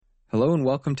Hello and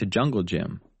welcome to Jungle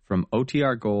Gym from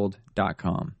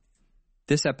OTRGold.com.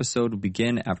 This episode will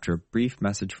begin after a brief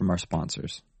message from our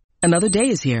sponsors. Another day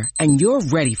is here, and you're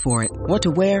ready for it. What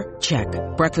to wear? Check.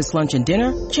 Breakfast, lunch, and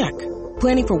dinner? Check.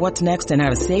 Planning for what's next and how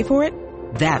to save for it?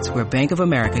 That's where Bank of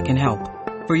America can help.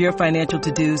 For your financial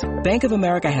to-dos, Bank of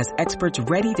America has experts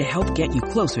ready to help get you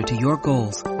closer to your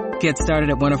goals. Get started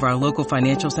at one of our local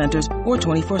financial centers or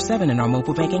 24/7 in our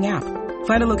mobile banking app.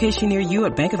 Find a location near you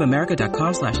at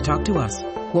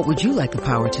bankofamerica.com/talktous. What would you like the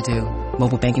power to do?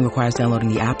 Mobile banking requires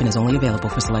downloading the app and is only available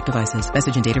for select devices.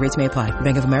 Message and data rates may apply.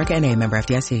 Bank of America N.A., member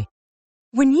FDIC.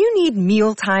 When you need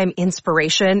mealtime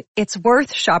inspiration, it's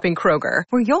worth shopping Kroger,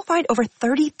 where you'll find over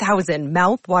 30,000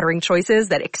 mouth-watering choices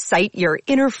that excite your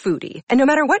inner foodie. And no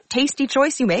matter what tasty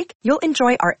choice you make, you'll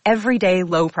enjoy our everyday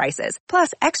low prices,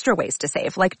 plus extra ways to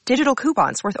save, like digital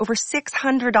coupons worth over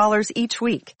 $600 each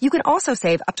week. You can also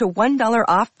save up to $1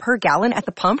 off per gallon at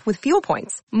the pump with fuel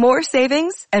points. More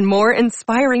savings and more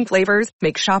inspiring flavors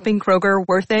make shopping Kroger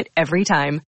worth it every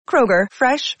time. Kroger,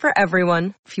 fresh for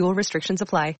everyone. Fuel restrictions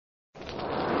apply.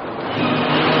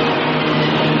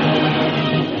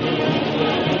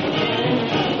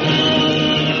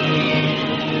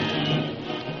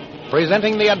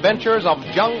 Presenting the adventures of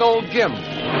Jungle Jim.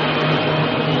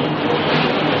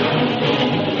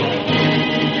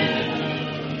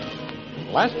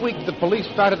 Last week, the police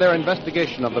started their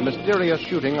investigation of the mysterious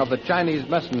shooting of the Chinese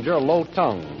messenger Lo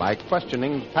Tung by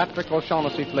questioning Patrick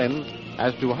O'Shaughnessy Flynn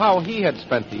as to how he had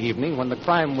spent the evening when the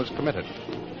crime was committed.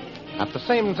 At the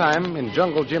same time, in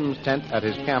Jungle Jim's tent at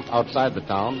his camp outside the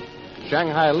town,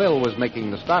 Shanghai Lil was making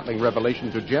the startling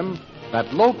revelation to Jim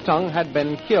that Lo Tung had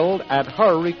been killed at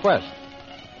her request.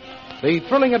 The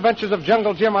thrilling adventures of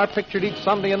Jungle Jim are pictured each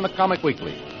Sunday in the Comic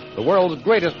Weekly, the world's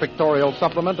greatest pictorial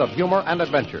supplement of humor and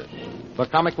adventure. The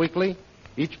Comic Weekly,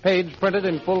 each page printed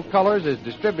in full colors, is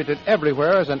distributed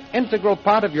everywhere as an integral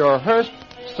part of your Hearst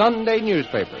Sunday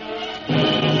newspaper.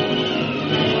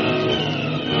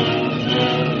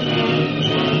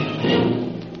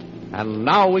 And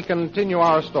now we continue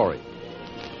our story.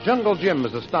 Jungle Jim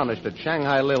is astonished at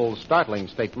Shanghai Lil's startling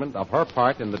statement of her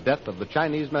part in the death of the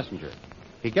Chinese messenger.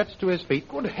 He gets to his feet.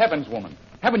 Good heavens, woman.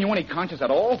 Haven't you any conscience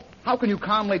at all? How can you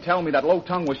calmly tell me that Lo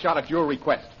Tung was shot at your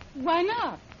request? Why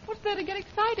not? What's there to get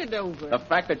excited over? The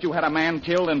fact that you had a man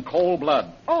killed in cold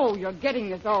blood. Oh, you're getting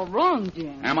this all wrong,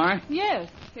 Jim. Am I? Yes.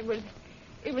 It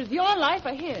was your life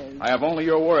or his. I have only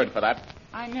your word for that.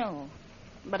 I know.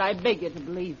 But I beg you to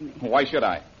believe me. Why should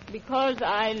I? Because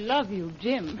I love you,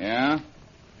 Jim. Yeah?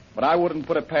 But I wouldn't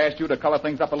put it past you to color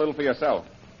things up a little for yourself.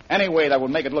 Any way that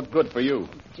would make it look good for you.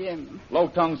 Jim. Lo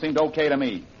Tung seemed okay to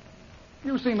me.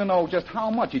 You seem to know just how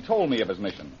much he told me of his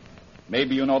mission.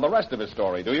 Maybe you know the rest of his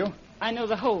story, do you? I know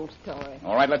the whole story.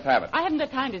 All right, let's have it. I haven't the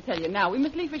time to tell you now. We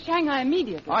must leave for Shanghai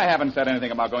immediately. I haven't said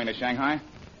anything about going to Shanghai.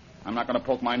 I'm not going to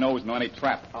poke my nose into any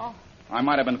trap. Oh. I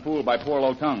might have been fooled by poor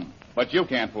Lo Tung, but you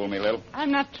can't fool me, Lil.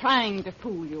 I'm not trying to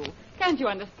fool you. Can't you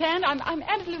understand? I'm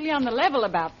absolutely on the level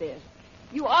about this.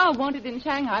 You are wanted in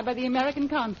Shanghai by the American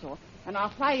consul, and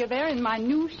I'll fly you there in my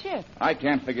new ship. I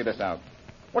can't figure this out.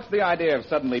 What's the idea of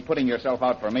suddenly putting yourself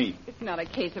out for me? It's not a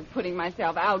case of putting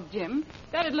myself out, Jim.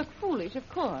 That'd look foolish, of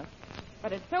course.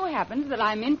 But it so happens that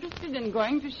I'm interested in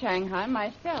going to Shanghai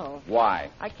myself. Why?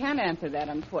 I can't answer that,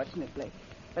 unfortunately.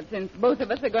 But since both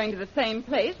of us are going to the same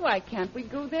place, why can't we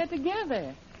go there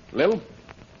together? Lil,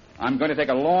 I'm going to take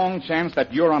a long chance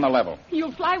that you're on a level.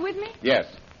 You'll fly with me? Yes.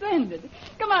 Splendid.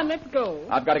 Come on, let's go.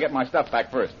 I've got to get my stuff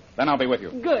back first. Then I'll be with you.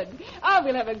 Good.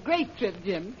 We'll have a great trip,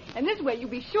 Jim. And this way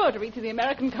you'll be sure to reach the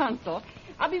American consul.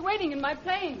 I'll be waiting in my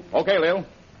plane. Okay, Lil.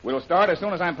 We'll start as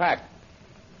soon as I'm packed.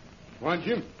 Come on,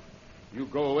 Jim. You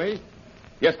go away?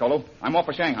 Yes, Kolu. I'm off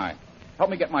for Shanghai. Help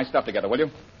me get my stuff together, will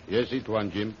you? Yes, it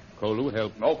one, Jim. Kolu,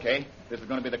 help. Okay. This is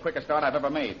going to be the quickest start I've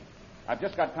ever made. I've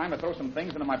just got time to throw some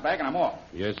things into my bag and I'm off.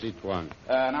 Yes, it one.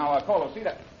 Now, Kolu, see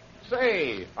that?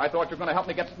 Say, I thought you were going to help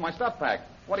me get my stuff packed.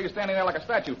 What are you standing there like a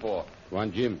statue for?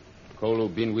 One, Jim.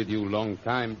 Kolu been with you long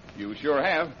time. You sure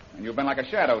have. And you've been like a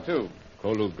shadow, too.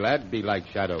 Kolu glad be like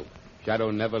Shadow.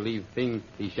 Shadow never leave thing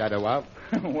he shadow out.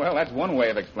 Well, that's one way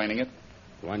of explaining it.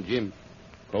 One, Jim.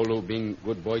 Kolu being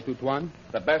good boy to Tuan?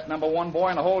 The best number one boy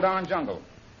in the whole darn jungle.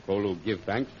 Kolu give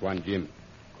thanks, Tuan, Jim.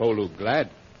 Kolu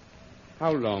glad.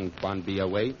 How long Tuan be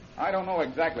away? I don't know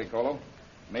exactly, Kolu.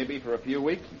 Maybe for a few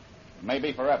weeks.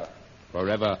 Maybe forever.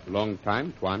 Forever long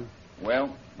time, Tuan?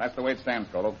 Well, that's the way it stands,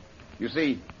 Kolu. You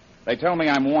see, they tell me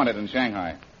I'm wanted in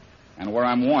Shanghai. And where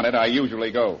I'm wanted, I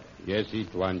usually go. Yes,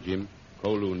 it one, Jim.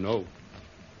 Kolu know.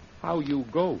 How you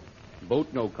go?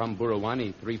 Boat no come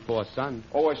Burawani, 3-4 sun.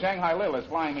 Oh, Shanghai Lil is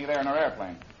flying me there in her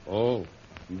airplane. Oh,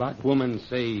 but woman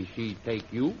say she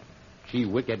take you? She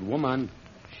wicked woman.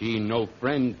 She no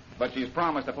friend. But she's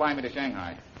promised to fly me to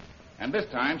Shanghai. And this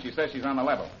time she says she's on the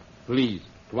level. Please,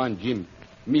 Tuan Jim.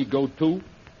 Me go too.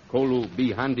 Kolu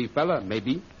be handy fella,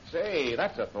 maybe. Say,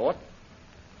 that's a thought.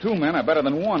 2 men are better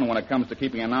than one when it comes to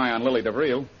keeping an eye on Lily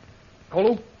DeVril.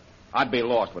 Kolu, I'd be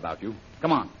lost without you.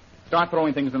 Come on. Start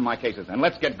throwing things in my cases, and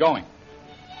let's get going.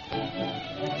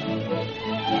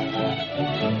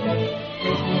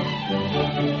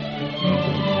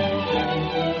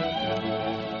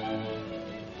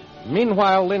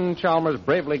 Meanwhile, Lynn Chalmers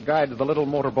bravely guides the little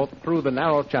motorboat through the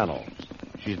narrow channel.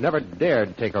 She's never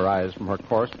dared take her eyes from her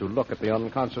course to look at the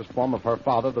unconscious form of her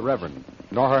father, the Reverend,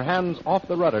 nor her hands off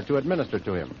the rudder to administer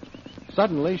to him.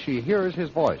 Suddenly, she hears his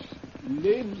voice.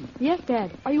 Lynn? Yes,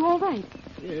 Dad. Are you all right?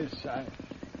 Yes,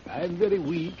 I'm very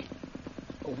weak.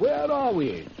 Where are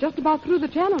we? Just about through the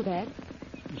channel, Dad.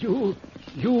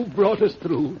 You brought us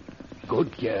through.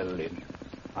 Good girl, Lynn.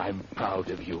 I'm proud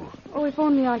of you. Oh, if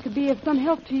only I could be of some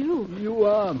help to you. You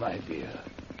are, my dear.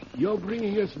 You're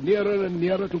bringing us nearer and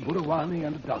nearer to Burawani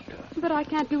and the doctor. But I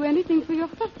can't do anything for your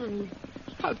suffering.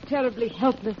 How terribly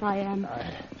helpless I am.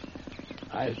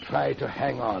 I'll try to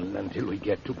hang on until we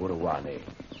get to Burawani.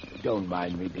 Don't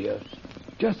mind me, dear.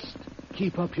 Just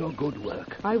keep up your good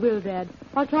work. I will, Dad.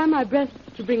 I'll try my best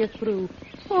to bring us through.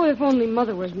 Oh, if only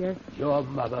Mother were here. Your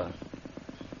mother,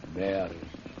 Mary,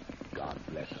 God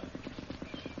bless her.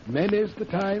 Many's the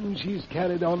time she's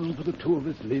carried on for the two of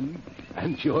us, Lynn,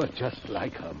 and you're just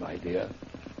like her, my dear.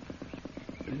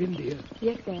 Lynn, dear.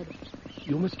 Yes, Dad.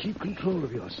 You must keep control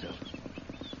of yourself.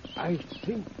 I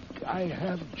think I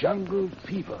have jungle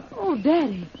fever. Oh,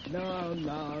 Daddy. Now.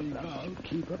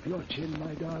 Keep up your chin,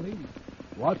 my darling.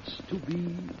 What's to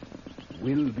be,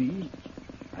 will be.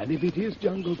 And if it is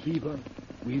jungle fever,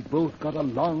 we've both got a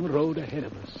long road ahead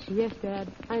of us. Yes,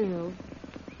 Dad. I know.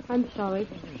 I'm sorry.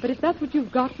 But if that's what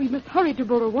you've got, we must hurry to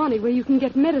Burawani where you can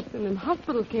get medicine and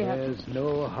hospital care. There's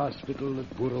no hospital at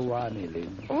Burawani,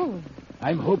 Lynn. Oh.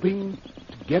 I'm hoping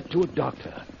to get to a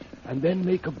doctor and then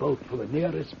make a boat for the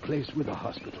nearest place with a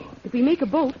hospital. If we make a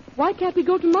boat, why can't we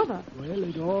go to Mother? Well,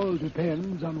 it all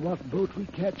depends on what boat we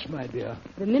catch, my dear.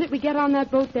 The minute we get on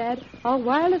that boat, Dad, I'll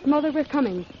wireless Mother we're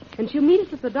coming, and she'll meet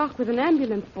us at the dock with an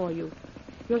ambulance for you.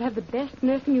 You'll have the best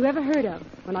nursing you ever heard of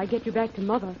when I get you back to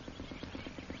Mother.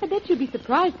 I bet she'll be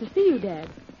surprised to see you, Dad.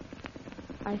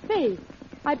 I say,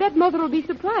 I bet Mother will be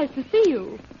surprised to see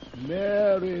you.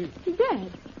 Mary.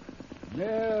 Dad.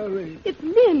 Mary. It's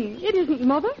Lynn. It isn't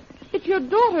Mother. It's your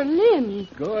daughter, Lynn.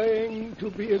 Going to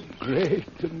be a great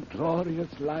and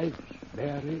glorious life,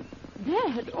 Mary.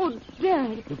 Dad. Oh,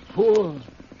 Dad. The poor,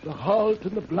 the halt,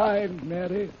 and the blind,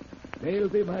 Mary. They'll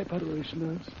be my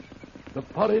parishioners. The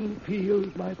foreign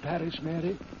field, my parish,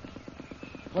 Mary.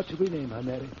 What shall we name her,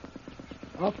 Mary?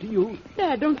 After you.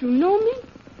 Dad, don't you know me?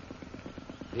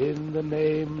 In the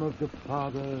name of the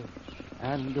Father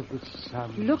and of the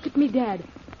Son. Look at me, Dad.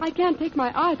 I can't take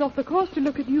my eyes off the course to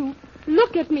look at you.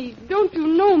 Look at me. Don't you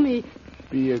know me?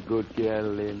 Be a good girl,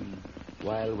 Lynn,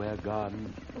 while we're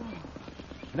gone.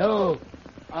 No,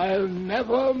 I'll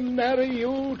never marry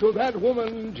you to that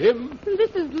woman, Jim.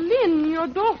 This is Lynn, your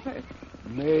daughter.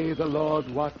 May the Lord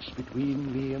watch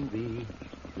between me and thee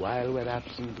while we're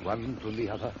absent one from the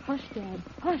other. Hush, Dad.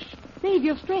 Hush. Save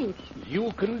your strength.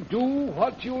 You can do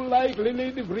what you like,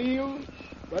 Lily DeVril,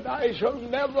 but I shall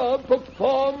never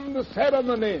perform the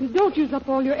ceremony. Don't use up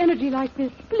all your energy like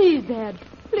this. Please, Dad.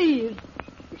 Please.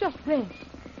 Just rest.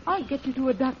 I'll get you to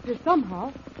a doctor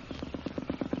somehow.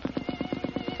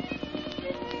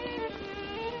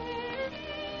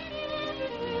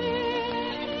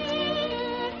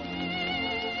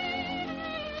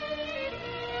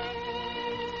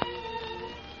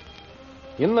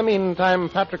 In the meantime,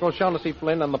 Patrick O'Shaughnessy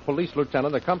Flynn and the police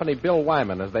lieutenant accompany Bill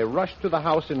Wyman as they rush to the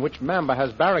house in which Mamba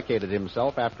has barricaded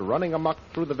himself after running amok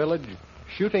through the village,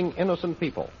 shooting innocent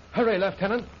people. Hurry,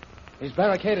 Lieutenant. He's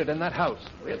barricaded in that house.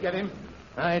 We'll get him.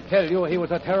 I tell you, he was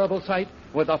a terrible sight,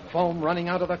 with the foam running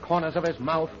out of the corners of his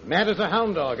mouth. Mad as a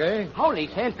hound dog, eh? Holy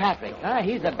St. Patrick.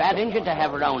 He's a bad Injun to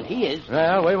have around. He is.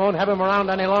 Well, we won't have him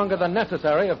around any longer than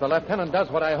necessary if the lieutenant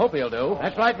does what I hope he'll do.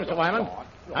 That's right, Mr. Wyman.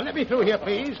 Now, let me through here,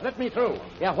 please. Let me through.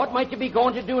 Yeah, what might you be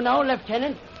going to do now,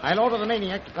 Lieutenant? I'll order the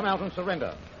maniac to come out and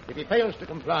surrender. If he fails to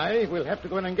comply, we'll have to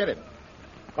go in and get him.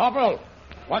 Corporal,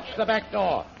 watch the back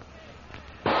door.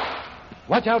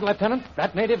 Watch out, Lieutenant.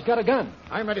 That native's got a gun.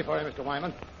 I'm ready for you, Mr.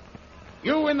 Wyman.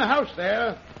 You in the house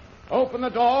there, open the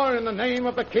door in the name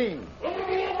of the king.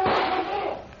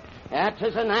 That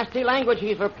is a nasty language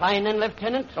he's replying in,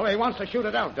 Lieutenant. So he wants to shoot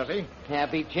it out, does he? Yeah,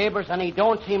 be jabers, and he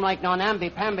don't seem like no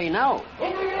namby-pamby now.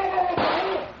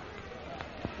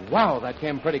 Wow, that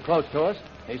came pretty close to us.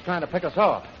 He's trying to pick us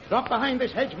off. Drop behind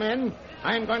this hedge, men.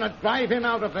 I'm going to drive him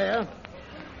out of there.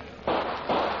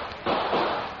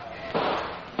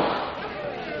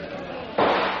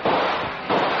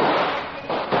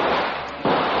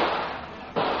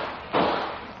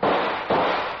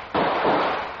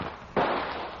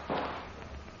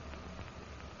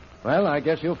 Well, I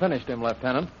guess you finished him,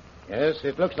 Lieutenant. Yes,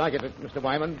 it looks like it, Mr.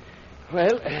 Wyman.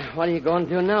 Well, what are you going to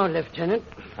do now, Lieutenant?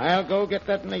 I'll go get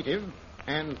that native,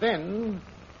 and then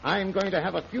I'm going to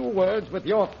have a few words with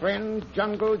your friend,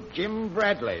 Jungle Jim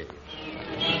Bradley.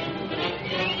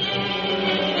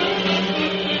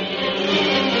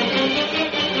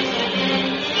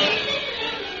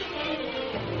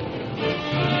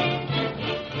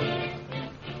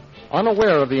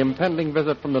 Unaware of the impending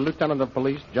visit from the Lieutenant of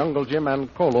Police, Jungle Jim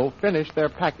and Kolo finished their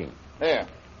packing. There.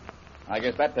 I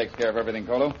guess that takes care of everything,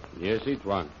 Kolo. Yes, it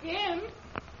was. Jim?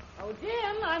 Oh,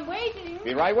 Jim, I'm waiting.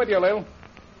 Be right with you, Lil.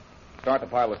 Start to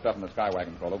pile the stuff in the sky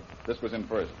wagon, Kolo. This was in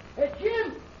first.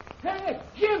 Jim! Hey,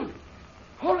 Jim!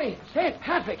 Holy St.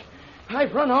 Patrick!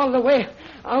 I've run all the way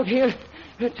out here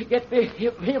to get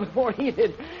here before he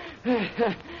did.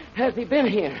 Has he been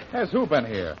here? Has who been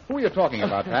here? Who are you talking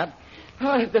about, Pat?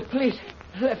 The police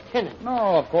lieutenant.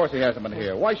 No, of course he hasn't been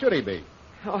here. Why should he be?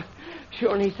 Oh,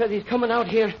 sure, and he said he's coming out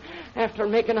here after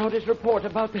making out his report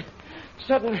about the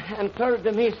sudden and thorough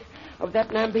demise of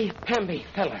that namby-pamby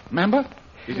fella. Member?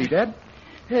 Is he dead?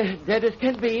 Dead as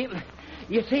can be.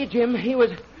 You see, Jim, he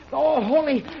was... Oh,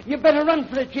 holy, you better run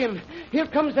for it, Jim. Here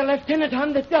comes the lieutenant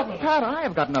on the double. Pat, I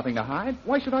have got nothing to hide.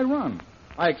 Why should I run?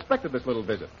 I expected this little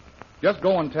visit. Just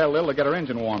go and tell Lil to get her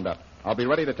engine warmed up. I'll be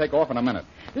ready to take off in a minute.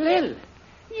 Lil?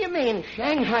 You mean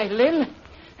Shanghai, Lil?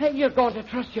 Hey, you're going to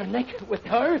trust your neck with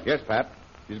her? Yes, Pat.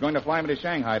 She's going to fly me to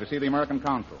Shanghai to see the American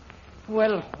consul.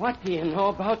 Well, what do you know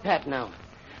about that now?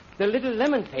 The little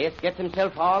lemon face gets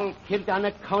himself all killed on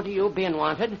account of you being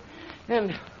wanted.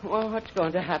 And, well, what's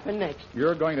going to happen next?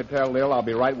 You're going to tell Lil I'll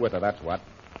be right with her, that's what.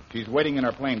 She's waiting in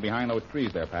her plane behind those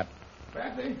trees there, Pat.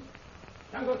 Bradley?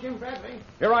 Jungle Jim Bradley?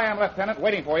 Here I am, Lieutenant,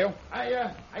 waiting for you.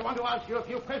 I want to ask you a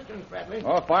few questions, Bradley.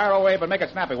 Oh, fire away, but make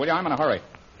it snappy, will you? I'm in a hurry.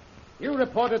 You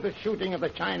reported the shooting of the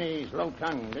Chinese Low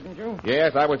Tongue, didn't you?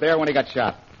 Yes, I was there when he got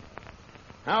shot.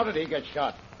 How did he get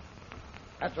shot?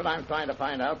 That's what I'm trying to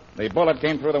find out. The bullet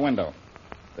came through the window.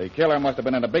 The killer must have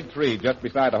been in a big tree just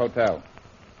beside the hotel.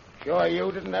 Sure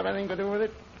you didn't have anything to do with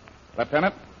it?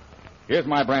 Lieutenant, here's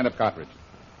my brand of cartridge.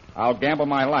 I'll gamble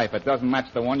my life it doesn't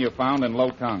match the one you found in Low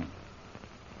Tongue.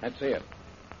 Let's see it.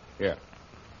 Here.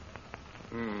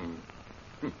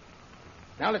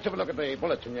 Now let's have a look at the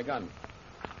bullets in your gun.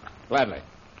 Gladly.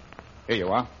 Here you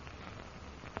are.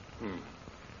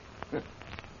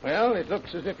 Well, it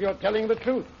looks as if you're telling the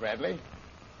truth, Bradley.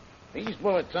 These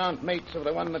bullets aren't mates of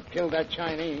the one that killed that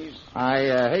Chinese.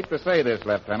 I hate to say this,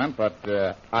 Lieutenant, but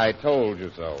I told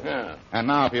you so. Yeah. And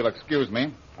now, if you'll excuse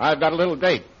me, I've got a little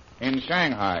date in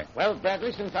Shanghai. Well,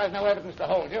 Bradley, since I've no evidence to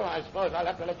hold you, I suppose I'll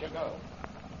have to let you go.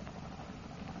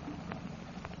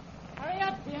 Hurry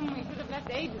up, Jim. We should have left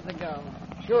ages ago.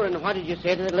 Sure, and what did you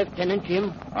say to the lieutenant,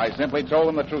 Jim? I simply told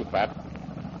him the truth, Pat.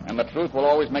 And the truth will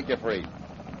always make you free.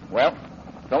 Well,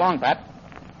 so long, Pat.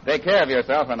 Take care of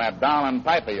yourself and that darling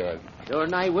pipe of yours. Sure,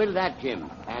 and I will that, Jim.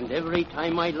 And every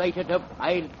time I light it up,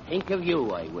 I'll think of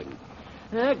you, I will.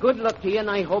 Good luck to you, and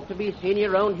I hope to be seeing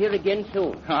you around here again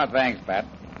soon. Oh, thanks, Pat.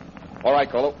 All right,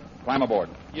 Kolo. Climb aboard.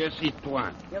 Yes, it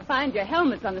was. You'll find your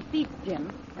helmets on the seats,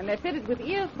 Jim. And they're fitted with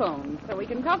earphones, so we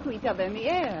can talk to each other in the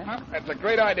air. Huh? That's a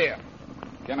great idea.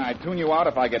 Can I tune you out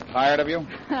if I get tired of you?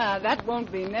 That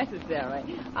won't be necessary.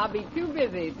 I'll be too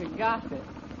busy to gossip.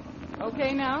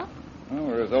 Okay now? Well,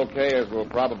 we're as okay as we'll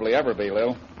probably ever be,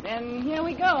 Lil. Then here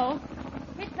we go.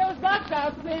 Pick those box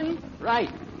out, Finn. Right.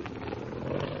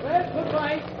 Well,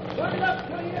 goodbye. Good luck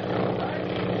to you.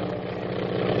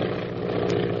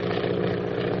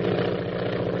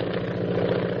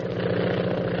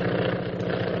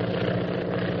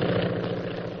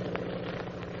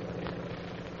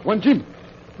 One, Jim.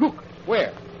 Look.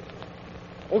 Where?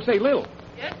 Oh, say, Lil.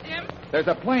 Yes, Jim? There's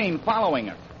a plane following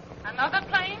us. Another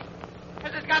plane?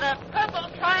 Has it got a purple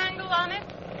triangle on it?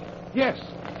 Yes.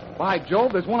 By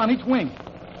Jove, there's one on each wing.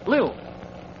 Lil,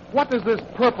 what does this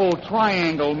purple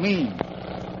triangle mean?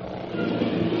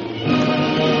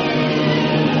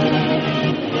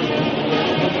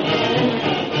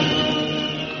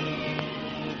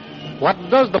 What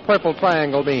does the purple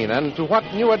triangle mean, and to what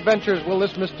new adventures will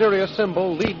this mysterious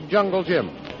symbol lead Jungle Jim?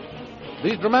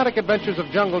 These dramatic adventures of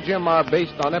Jungle Jim are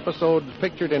based on episodes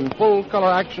pictured in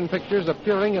full-color action pictures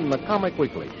appearing in the Comic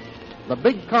Weekly, the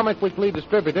big Comic Weekly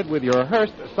distributed with your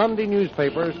Hearst Sunday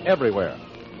newspapers everywhere.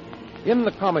 In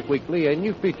the Comic Weekly, a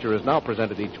new feature is now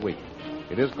presented each week.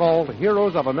 It is called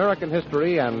Heroes of American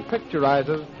History and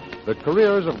picturizes the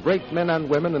careers of great men and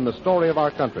women in the story of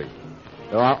our country.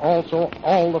 There are also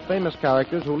all the famous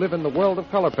characters who live in the world of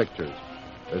color pictures.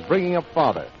 There's Bringing Up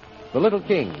Father, The Little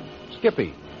King,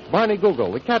 Skippy, Barney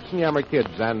Google, the Katzenjammer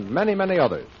Kids, and many, many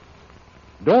others.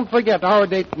 Don't forget our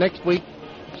date next week,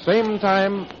 same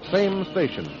time, same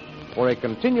station, for a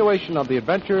continuation of the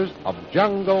adventures of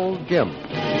Jungle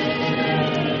Jim.